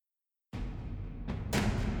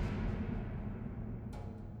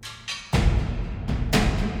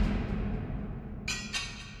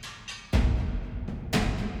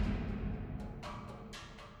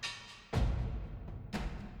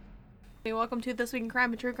Welcome to This Week in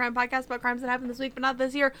Crime, a true crime podcast about crimes that happened this week but not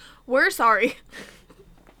this year. We're sorry.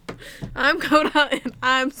 I'm Coda, and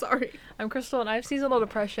I'm sorry. I'm Crystal, and I have seasonal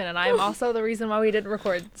depression, and I am also the reason why we didn't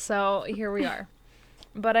record. So here we are.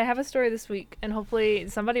 But I have a story this week, and hopefully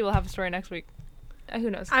somebody will have a story next week.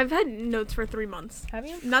 Who knows? I've had notes for 3 months. Have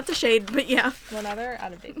you? Not to shade, but yeah. Well, now they're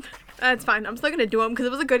out of date. That's fine. I'm still going to do them because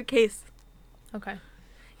it was a good case. Okay.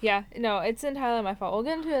 Yeah, no, it's entirely my fault. We'll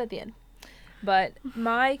get into it at the end. But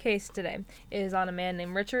my case today is on a man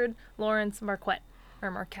named Richard Lawrence Marquette.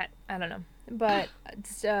 Or Marquette. I don't know. But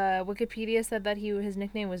Wikipedia said that his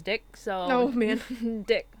nickname was Dick, so... Oh, man.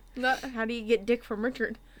 Dick. How do you get Dick from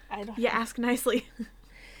Richard? I don't You know. ask nicely.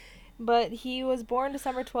 But he was born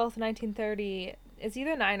December 12th, 1930. It's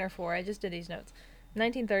either 9 or 4. I just did these notes.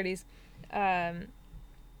 1930s. And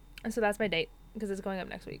so that's my date, because it's going up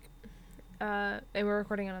next week. And we're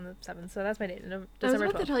recording it on the 7th, so that's my date. I was December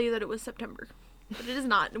about 12th. to tell you that it was September. But it is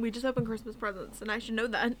not. We just opened Christmas presents, and I should know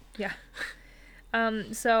that. Yeah.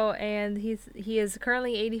 And he is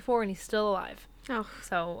currently 84, and he's still alive. Oh.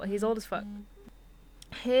 So he's old as fuck.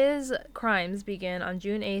 His crimes began on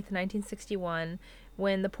June 8th, 1961,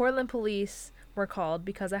 when the Portland police were called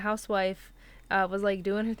because a housewife was like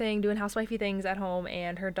doing her thing, doing housewifey things at home,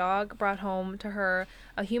 and her dog brought home to her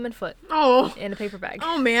a human foot Oh. in a paper bag.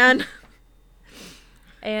 Oh, man.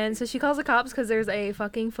 And so she calls the cops because there's a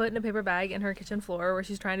fucking foot in a paper bag in her kitchen floor where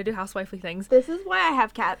she's trying to do housewifely things. This is why I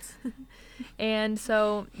have cats. And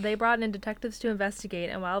so they brought in detectives to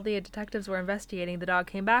investigate, and while the detectives were investigating, the dog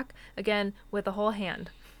came back again with a whole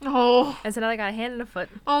hand. Oh. And so now they got a hand and a foot.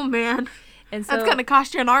 Oh, man. And so That's going to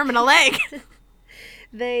cost you an arm and a leg.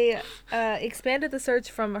 they expanded the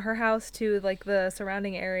search from her house to like the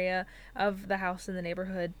surrounding area of the house in the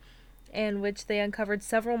neighborhood, in which they uncovered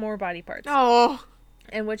several more body parts, Oh.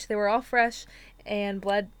 in which they were all fresh and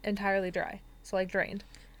bled entirely dry, so like drained.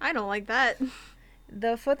 I don't like that.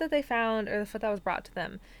 The foot that they found, or the foot that was brought to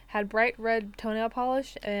them, had bright red toenail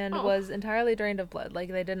polish and was entirely drained of blood. Like,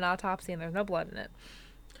 they did an autopsy and there's no blood in it.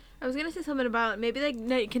 I was going to say something about maybe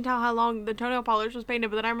they can tell how long the toenail polish was painted,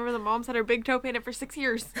 but then I remember the mom's had her big toe painted for 6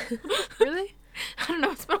 years. Really? I don't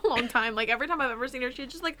know. It's been a long time. Like, every time I've ever seen her, she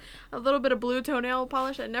had just, like, a little bit of blue toenail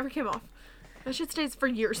polish and it never came off. That shit stays for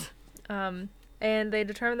years. And they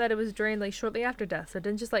determined that it was drained, like, shortly after death. So it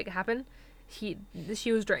didn't just, like, happen. She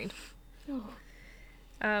was drained. Oh.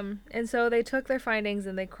 And so they took their findings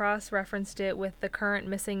and they cross-referenced it with the current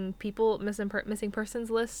missing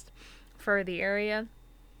persons list for the area.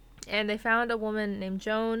 And they found a woman named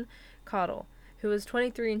Joan Caudle, who was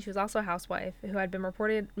 23 and she was also a housewife, who had been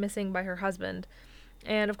reported missing by her husband.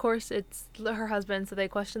 And of course, it's her husband, so they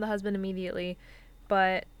questioned the husband immediately.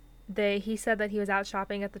 But he said that he was out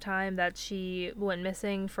shopping at the time that she went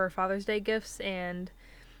missing for Father's Day gifts, and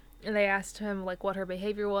they asked him like what her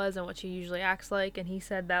behavior was and what she usually acts like, and he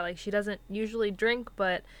said that like she doesn't usually drink,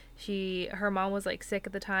 but her mom was like sick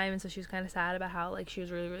at the time, and so she was kind of sad about how like she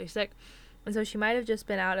was really, really sick. And so she might have just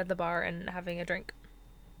been out at the bar and having a drink.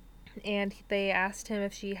 And they asked him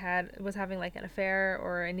if she was having like an affair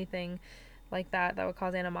or anything like that would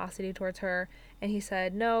cause animosity towards her. And he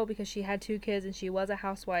said no, because she had 2 kids and she was a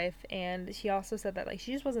housewife. And she also said that like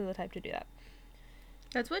she just wasn't the type to do that.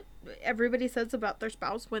 That's what everybody says about their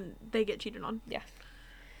spouse when they get cheated on. Yeah.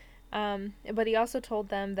 But he also told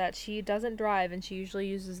them that she doesn't drive and she usually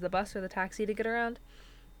uses the bus or the taxi to get around.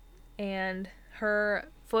 And her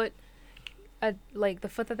foot... like the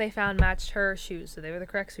foot that they found matched her shoes, so they were the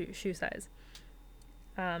correct shoe size.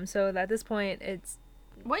 So at this point, it's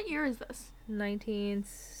What year is this? 19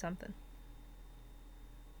 something,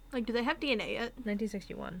 Like, do they have DNA yet?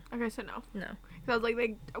 1961. Okay, so no. No. 'Cause I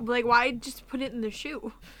was like, why just put it in the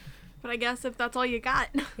shoe? But I guess if that's all you got.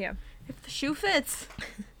 Yeah. If the shoe fits.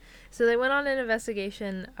 So they went on an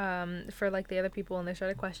investigation for like the other people, and they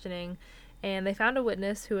started questioning. And they found a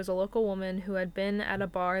witness who was a local woman who had been at a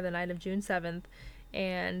bar the night of June 7th,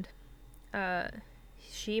 and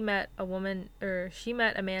she met a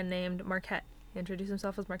man named Marquette. He introduced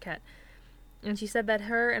himself as Marquette. And she said that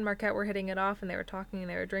her and Marquette were hitting it off, and they were talking and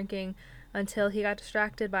they were drinking until he got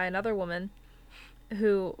distracted by another woman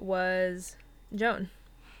who was Joan.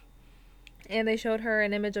 And they showed her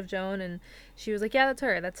an image of Joan, and she was like, yeah, that's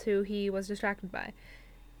her. That's who he was distracted by.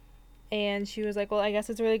 And she was like, well, I guess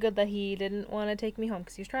it's really good that he didn't want to take me home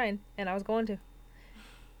because he was trying, and I was going to.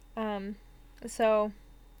 So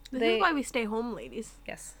This is why we stay home, ladies.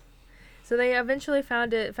 Yes. So they eventually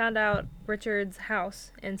found out Richard's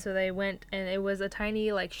house, and so they went, and it was a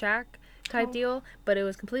tiny, like, shack type deal, but it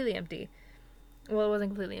was completely empty. Well, it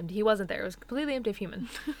wasn't completely empty. He wasn't there. It was completely empty of human.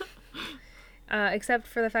 except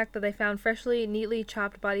for the fact that they found freshly, neatly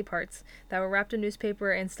chopped body parts that were wrapped in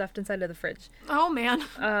newspaper and stuffed inside of the fridge, Oh, man.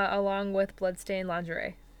 along with bloodstained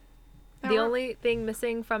lingerie. That The were- only thing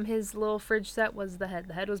missing from his little fridge set was the head.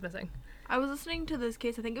 The head was missing. I was listening to this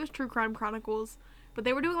case, I think it was True Crime Chronicles, but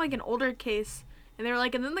they were doing like an older case, and they were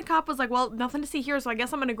like, and then the cop was like, well, nothing to see here, so I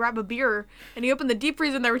guess I'm gonna grab a beer. And he opened the deep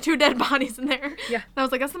freezer and there were 2 dead bodies in there. Yeah. And I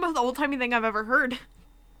was like, that's the most old-timey thing I've ever heard.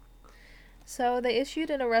 So they issued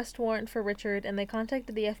an arrest warrant for Richard, and they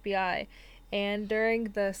contacted the FBI. And during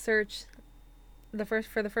the search,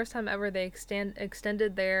 for the first time ever, they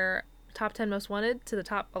extended their top 10 most wanted to the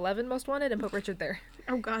top 11 most wanted and put Richard there.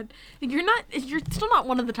 Oh, God. You're still not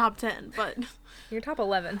one of the top 10, but You're top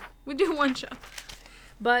 11. we do one show.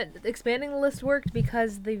 But expanding the list worked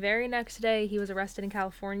because the very next day he was arrested in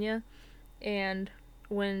California, and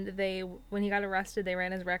when he got arrested, they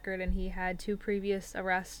ran his record, and he had 2 previous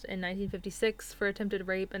arrests in 1956 for attempted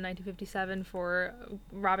rape and 1957 for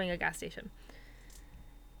robbing a gas station.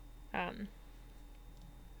 And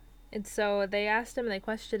so they asked him and they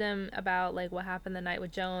questioned him about like what happened the night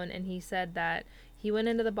with Joan, and he said that he went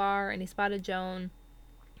into the bar and he spotted Joan.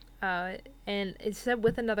 And it said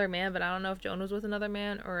with another man, but I don't know if Joan was with another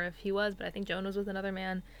man or if he was, but I think Joan was with another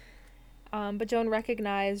man. But Joan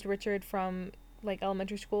recognized Richard from like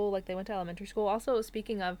elementary school, like they went to elementary school. Also,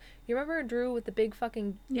 speaking of, you remember Drew with the big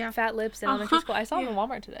fucking fat lips in elementary school? I saw him in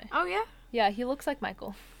Walmart today. Oh, yeah? Yeah, he looks like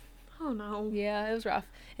Michael. Oh, no. Yeah, it was rough.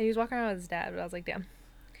 And he was walking around with his dad, but I was like, damn.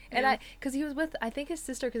 And because he was with, I think his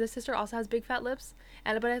sister, because his sister also has big fat lips,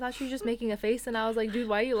 but I thought she was just making a face, and I was like, dude,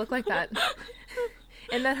 why do you look like that?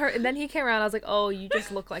 And then he came around, I was like, oh, you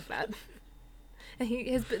just look like that. And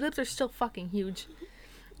his lips are still fucking huge.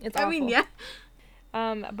 It's awful. I mean, yeah.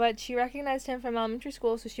 But she recognized him from elementary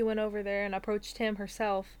school, so she went over there and approached him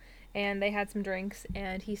herself, and they had some drinks,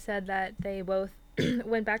 and he said that they both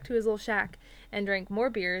went back to his little shack and drank more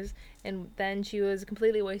beers, and then she was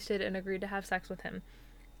completely wasted and agreed to have sex with him.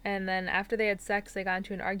 And then after they had sex, they got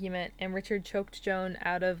into an argument, and Richard choked Joan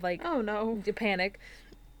out of, like, Oh, no. panic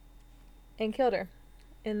and killed her.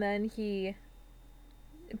 And then he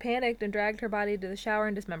panicked and dragged her body to the shower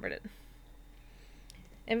and dismembered it.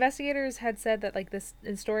 Investigators had said that, like, this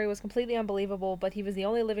story was completely unbelievable, but he was the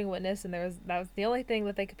only living witness, and that was the only thing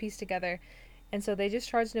that they could piece together. And so they just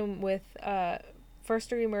charged him with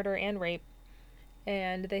first-degree murder and rape.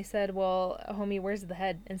 And they said, well, homie, where's the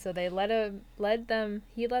head? And so they he led them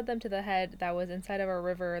to the head that was inside of a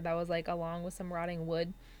river that was, like, along with some rotting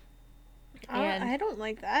wood. And I don't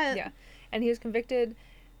like that. yeah. And he was convicted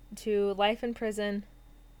to life in prison.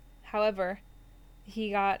 However,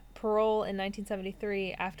 he got parole in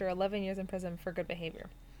 1973 after 11 years in prison for good behavior.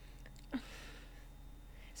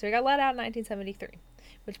 So he got let out in 1973,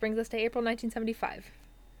 which brings us to April 1975,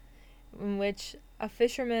 in which a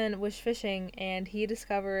fisherman was fishing and he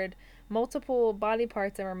discovered multiple body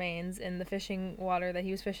parts and remains in the fishing water that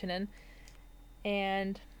he was fishing in.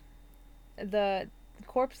 And the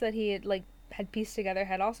corpse that he had pieced together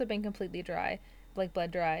had also been completely dry, like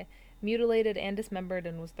blood dry, mutilated and dismembered,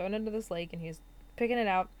 and was thrown into this lake, and he was picking it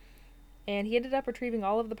out. And he ended up retrieving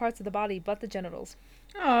all of the parts of the body but the genitals,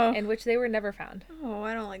 Oh. in which they were never found. Oh,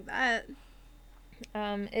 I don't like that.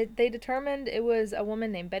 They determined it was a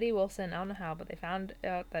woman named Betty Wilson. I don't know how, but they found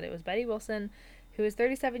out that it was Betty Wilson, who was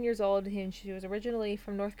 37 years old, and she was originally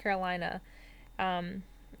from North Carolina.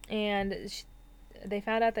 They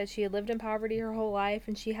found out that she had lived in poverty her whole life,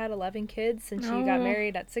 and she had 11 kids, and she got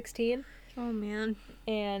married at 16. Oh, man.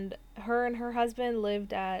 And her husband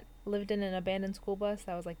lived in an abandoned school bus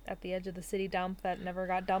that was, like, at the edge of the city dump that never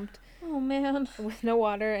got dumped, Oh, man. with no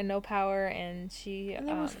water and no power, and she... And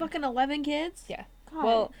there was fucking 11 kids? Yeah. God.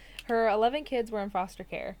 Well, her 11 kids were in foster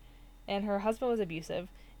care, and her husband was abusive,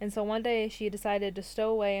 and so one day she decided to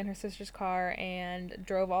stow away in her sister's car and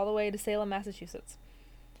drove all the way to Salem, Massachusetts,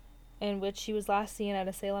 in which she was last seen at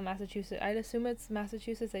a Salem, Massachusetts. I'd assume it's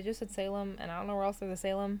Massachusetts. They just said Salem, and I don't know where else there's a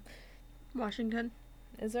Salem. Washington.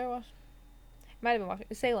 Is there a Washington? Might have been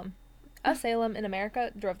Washington. Salem. A Salem in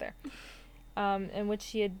America drove there. In which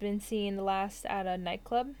she had been seen last at a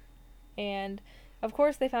nightclub. And, of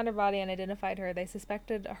course, they found her body and identified her. They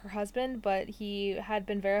suspected her husband, but he had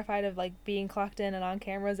been verified of, like, being clocked in and on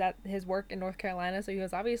cameras at his work in North Carolina, so he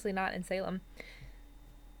was obviously not in Salem.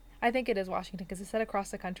 I think it is Washington, because it said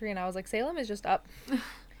across the country, and I was like, Salem is just up.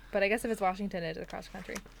 But I guess if it's Washington, it is across the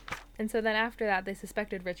country. And so then after that, they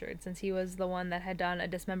suspected Richard, since he was the one that had done a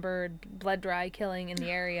dismembered, blood-dry killing in the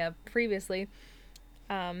area previously.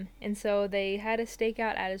 And so they had a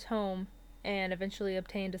stakeout at his home and eventually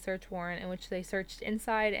obtained a search warrant in which they searched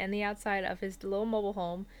inside and the outside of his little mobile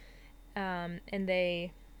home. And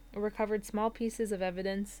they recovered small pieces of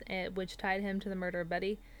evidence which tied him to the murder of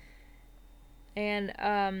Betty.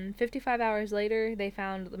 And 55 hours later, they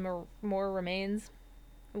found more remains,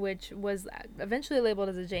 which was eventually labeled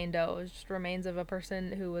as a Jane Doe. It was just remains of a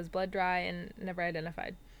person who was blood dry and never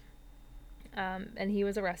identified. And he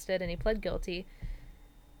was arrested and he pled guilty.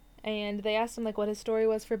 And they asked him like what his story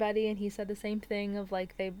was for Betty, and he said the same thing of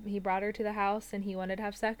like he brought her to the house and he wanted to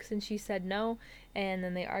have sex and she said no, and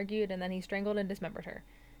then they argued and then he strangled and dismembered her.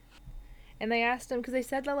 And they asked him, because they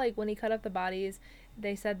said that like when he cut up the bodies,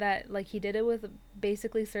 they said that like he did it with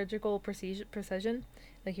basically surgical precision.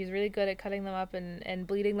 Like he was really good at cutting them up and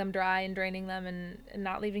bleeding them dry and draining them and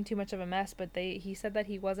not leaving too much of a mess. But he said that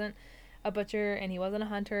he wasn't a butcher and he wasn't a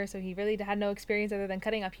hunter, so he really had no experience other than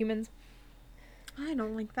cutting up humans. I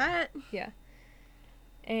don't like that. Yeah.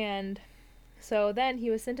 And so then he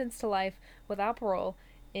was sentenced to life without parole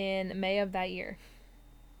in May of that year.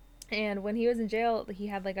 And when he was in jail, he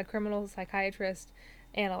had like a criminal psychiatrist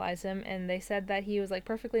analyze him, and they said that he was like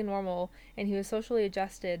perfectly normal and he was socially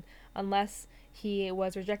adjusted unless he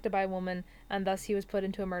was rejected by a woman, and thus he was put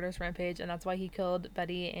into a murderous rampage, and that's why he killed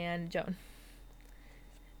Betty and Joan.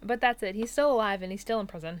 But that's it. He's still alive and he's still in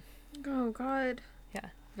prison. Oh God. Yeah.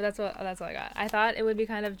 But that's what I got. I thought it would be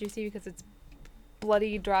kind of juicy because it's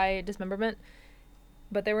bloody, dry dismemberment,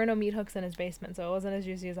 but there were no meat hooks in his basement, so it wasn't as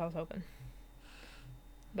juicy as I was hoping.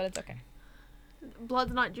 But it's okay.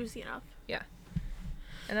 Blood's not juicy enough. Yeah.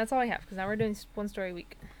 And that's all I have, because now we're doing one story a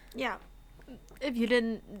week. Yeah. If you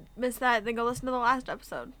didn't miss that, then go listen to the last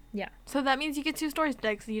episode. Yeah. So that means you get 2 stories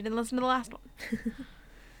today, because you didn't listen to the last one.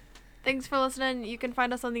 Thanks for listening. You can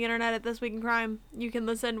find us on the internet at This Week in Crime. You can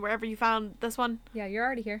listen wherever you found this one. Yeah, you're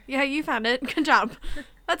already here. Yeah, you found it. Good job.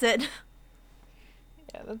 That's it.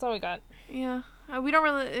 Yeah, that's all we got. Yeah. We don't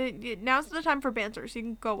really... now's the time for banter, so you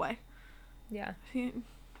can go away. Yeah.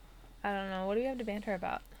 I don't know. What do we have to banter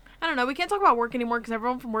about? I don't know. We can't talk about work anymore because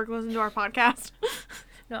everyone from work listens to our podcast.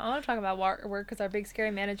 No, I want to talk about work because our big scary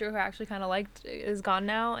manager who I actually kind of liked is gone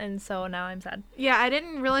now, and so now I'm sad. Yeah, I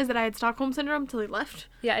didn't realize that I had Stockholm Syndrome until he left.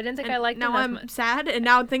 Yeah, I didn't think and I liked him now as I'm much. sad, and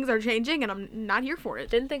now things are changing, and I'm not here for it.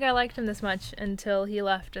 Didn't think I liked him this much until he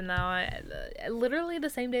left, and now literally the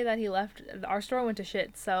same day that he left, our store went to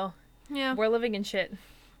shit, so Yeah. we're living in shit.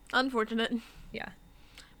 Unfortunate. Yeah.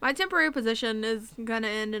 My temporary position is gonna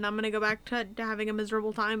end, and I'm gonna go back to having a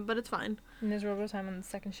miserable time, but it's fine. Miserable time on the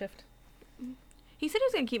second shift. He said he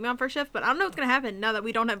was gonna keep me on first shift, but I don't know what's gonna happen now that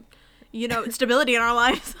we don't have, stability in our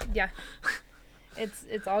lives. Yeah.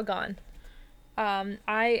 It's all gone.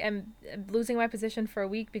 I am losing my position for a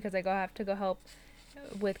week because I have to go help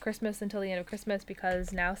with Christmas until the end of Christmas,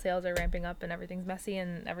 because now sales are ramping up and everything's messy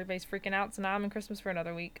and everybody's freaking out, so now I'm in Christmas for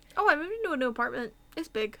another week. Oh, I moved into a new apartment. It's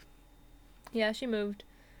big. Yeah, she moved.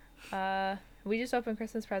 We just opened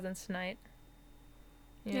Christmas presents tonight.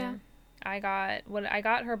 Yeah. I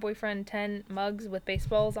got her boyfriend 10 mugs with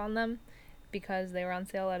baseballs on them because they were on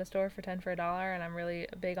sale at a store for 10 for $1, and I'm really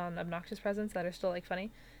big on obnoxious presents that are still like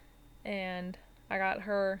funny. And I got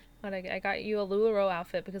her I got you a LuLaRoe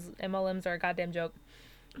outfit because MLMs are a goddamn joke.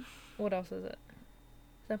 What else is it?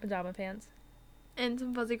 Some pajama pants. And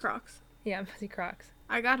some fuzzy Crocs. Yeah, fuzzy Crocs.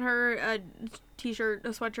 I got her a t-shirt, a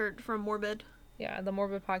sweatshirt from Morbid. Yeah, the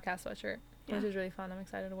Morbid podcast sweatshirt, Yeah. which is really fun. I'm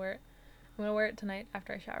excited to wear it. I'm gonna wear it tonight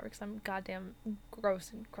after I shower because I'm goddamn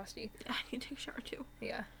gross and crusty. I need to take a shower too.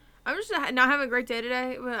 Yeah. I'm just not having a great day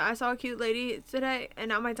today. But I saw a cute lady today, and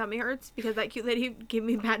now my tummy hurts because that cute lady gave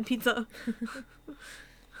me bad pizza.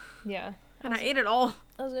 Yeah. And I ate it all.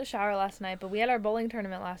 I was gonna shower last night, but we had our bowling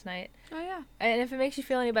tournament last night. Oh, yeah. And if it makes you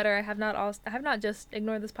feel any better, I have not just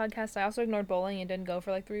ignored this podcast. I also ignored bowling and didn't go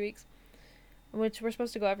for like 3 weeks, which we're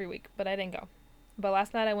supposed to go every week, but I didn't go. But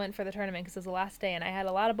last night I went for the tournament because it was the last day, and I had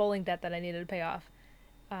a lot of bowling debt that I needed to pay off.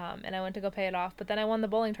 And I went to go pay it off, but then I won the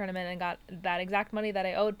bowling tournament and got that exact money that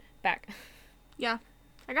I owed back. Yeah.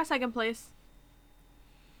 I got second place.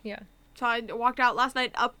 Yeah. So I walked out last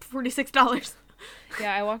night up $46.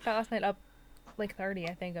 Yeah, I walked out last night up like 30,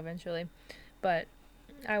 I think, eventually. But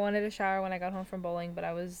I wanted to shower when I got home from bowling, but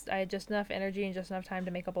I had just enough energy and just enough time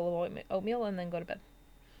to make a bowl of oatmeal and then go to bed.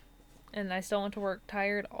 And I still went to work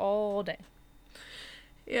tired all day.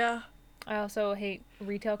 Yeah. I also hate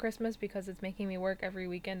retail Christmas because it's making me work every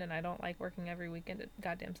weekend, and I don't like working every weekend. It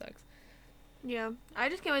goddamn sucks. Yeah. I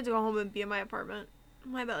just can't wait to go home and be in my apartment.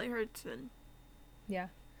 My belly hurts, and Yeah.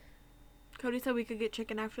 Cody said we could get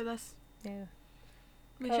chicken after this. Yeah.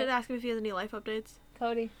 We should ask him if he has any life updates.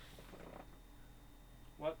 Cody.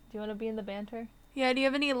 What? Do you want to be in the banter? Yeah, do you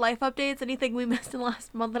have any life updates? Anything we missed in the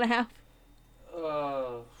last month and a half?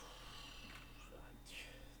 I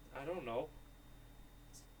don't know.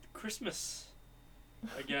 Christmas.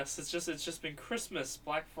 I guess it's just been Christmas.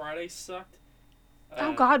 Black Friday sucked.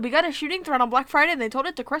 Oh God, we got a shooting threat on Black Friday, and they told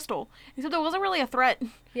it to Crystal. Except it wasn't really a threat.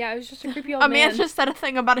 Yeah, it was just a creepy old A man man. just said a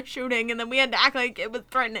thing about a shooting, and then we had to act like it was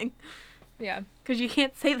threatening. Yeah, Because you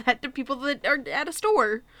can't say that to people that are at a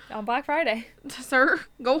store. on Black Friday. Sir,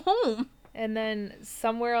 go home. And then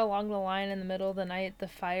somewhere along the line in the middle of the night, the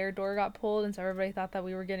fire door got pulled, and so everybody thought that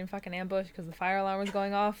we were getting fucking ambushed because the fire alarm was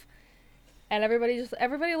going off. And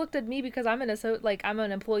everybody looked at me because I'm I'm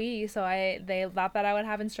an employee, so they thought that I would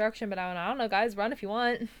have instruction, but I don't know, guys, run if you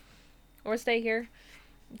want, or stay here,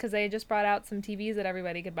 because they just brought out some TVs that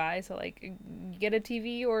everybody could buy. So like, get a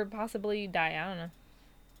TV or possibly die. I don't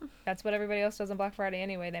know. That's what everybody else does on Black Friday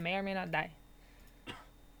anyway. They may or may not die.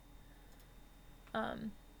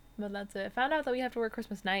 But that's it. I found out that we have to work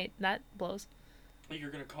Christmas night. That blows. You're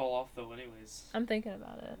gonna call off though, anyways. I'm thinking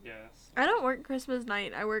about it. Yes. I don't work Christmas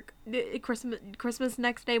night. I work Christmas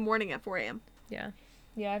next day morning at 4 a.m. Yeah,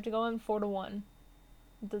 I have to go in 4 to 1,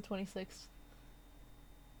 the 26th.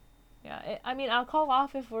 Yeah, I mean, I'll call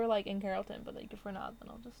off if we're like in Carrollton, but like if we're not, then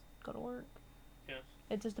I'll just go to work. Yeah.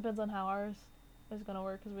 It just depends on how ours is gonna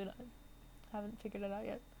work because haven't figured it out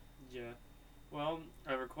yet. Yeah. Well,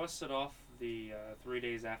 I requested off the 3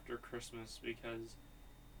 days after Christmas because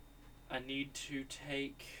I need to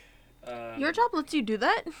take. Your job lets you do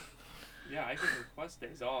that? Yeah, I can request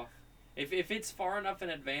days off. If it's far enough in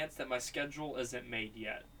advance that my schedule isn't made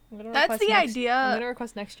yet. That's the idea. I'm gonna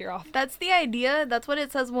request next year off. That's the idea. That's what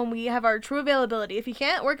it says when we have our true availability. If you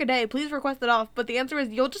can't work a day, please request it off. But the answer is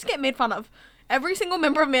you'll just get made fun of. Every single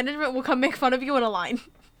member of management will come make fun of you in a line.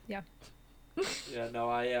 Yeah. Yeah, no,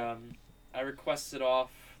 I requested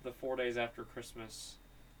off the 4 days after Christmas,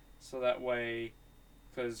 so that way,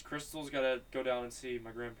 because Crystal's gotta go down and see my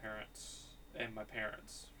grandparents and my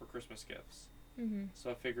parents for Christmas gifts. Mm-hmm. So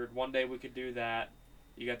I figured one day we could do that.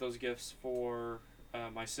 You got those gifts for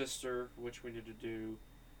my sister, which we need to do,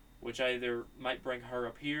 which I either might bring her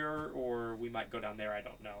up here or we might go down there. I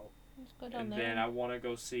don't know. Let's go down And there. then I want to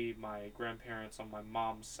go see my grandparents on my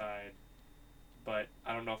mom's side, but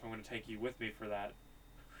I don't know if I'm going to take you with me for that.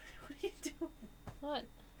 What are you doing? What?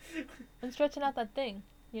 I'm stretching out that thing.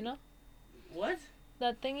 You know? What?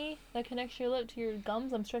 That thingy that connects your lip to your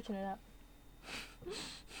gums. I'm stretching it out.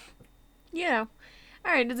 Yeah.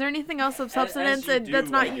 All right. Is there anything else of As substance you that's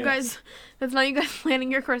do, not I you guess. guys? That's not you guys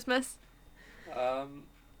planning your Christmas. No,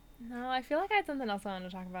 I feel like I had something else I wanted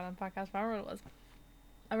to talk about on the podcast, but I don't remember what it was.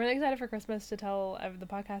 I'm really excited for Christmas to tell the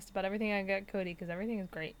podcast about everything I got Cody, because everything is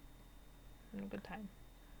great. And a good time.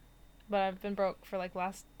 But I've been broke for like the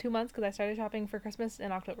last 2 months because I started shopping for Christmas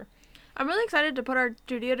in October. I'm really excited to put our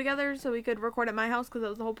studio together so we could record at my house because that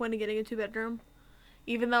was the whole point of getting a 2-bedroom.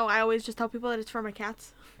 Even though I always just tell people that it's for my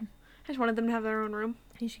cats. I just wanted them to have their own room.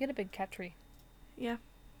 You should get a big cat tree.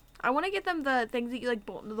 I want to get them the things that you like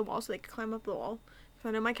bolt into the wall so they can climb up the wall. So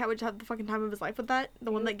I know my cat would just have the fucking time of his life with that.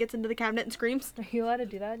 The one that gets into the cabinet and screams. Are you allowed to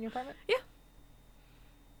do that in your apartment? Yeah,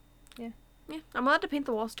 I'm allowed to paint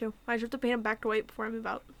the walls too. I just have to paint them back to white before I move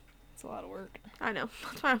out. It's a lot of work. I know.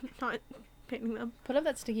 That's why I'm not painting them. Put up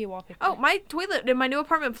that sticky wallpaper. Oh, my toilet in my new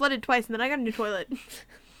apartment flooded twice, and then I got a new toilet.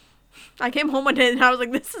 I came home one day and I was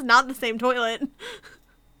like, this is not the same toilet.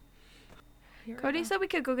 Here we Cody go. said we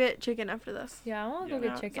could go get chicken after this. Yeah, I want to go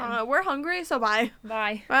Yeah. get chicken. We're hungry, so bye.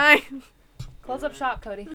 Bye. Bye. Close up shop, Cody.